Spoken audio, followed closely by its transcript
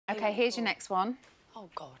OK, here's your next one. Oh,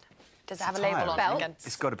 God. Does it have a label on it again?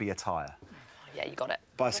 It's got to be a tyre. Oh, yeah, you got it.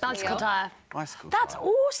 Bicycle tyre. Bicycle That's tyre.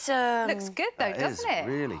 awesome. Looks good, though, doesn't it?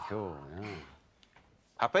 Really cool, yeah.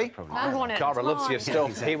 Happy? I want it. Cara loves your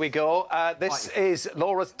stuff. Here we go. This is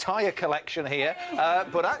Laura's tyre collection here.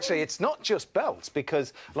 But actually, it's not just belts,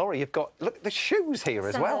 because, Laura, you've got... Look at the shoes here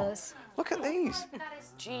as well. Look at these. That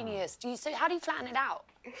is genius. How do you flatten it out?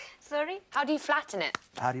 Sorry? How do you flatten it?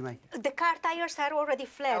 How do you make it? The car tires are already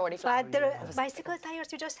flat, but the yeah. bicycle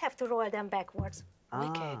tires, you just have to roll them backwards.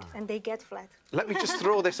 Wicked. And they get flat. Let me just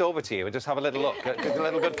throw this over to you and just have a little look. A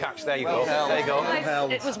little good catch. There you go. There you go.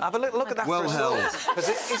 Have a little look at that. Well held.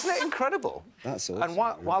 Isn't it incredible? That's awesome. And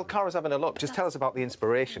while Cara's having a look, just tell us about the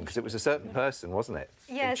inspiration, because it was a certain person, wasn't it?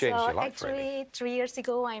 Yes, Who changed your life, actually, really? 3 years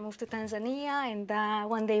ago, I moved to Tanzania, and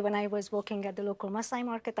one day when I was walking at the local Maasai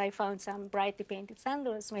market, I found some brightly painted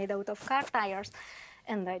sandals made out of car tires,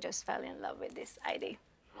 and I just fell in love with this idea.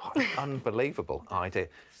 What an unbelievable idea.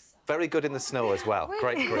 Very good in the snow as well.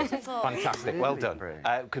 Great grip. Fantastic. Really well done. great.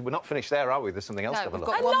 We're not finished there, are we? There's something else to have a look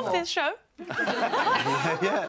at. I love this show. Yeah.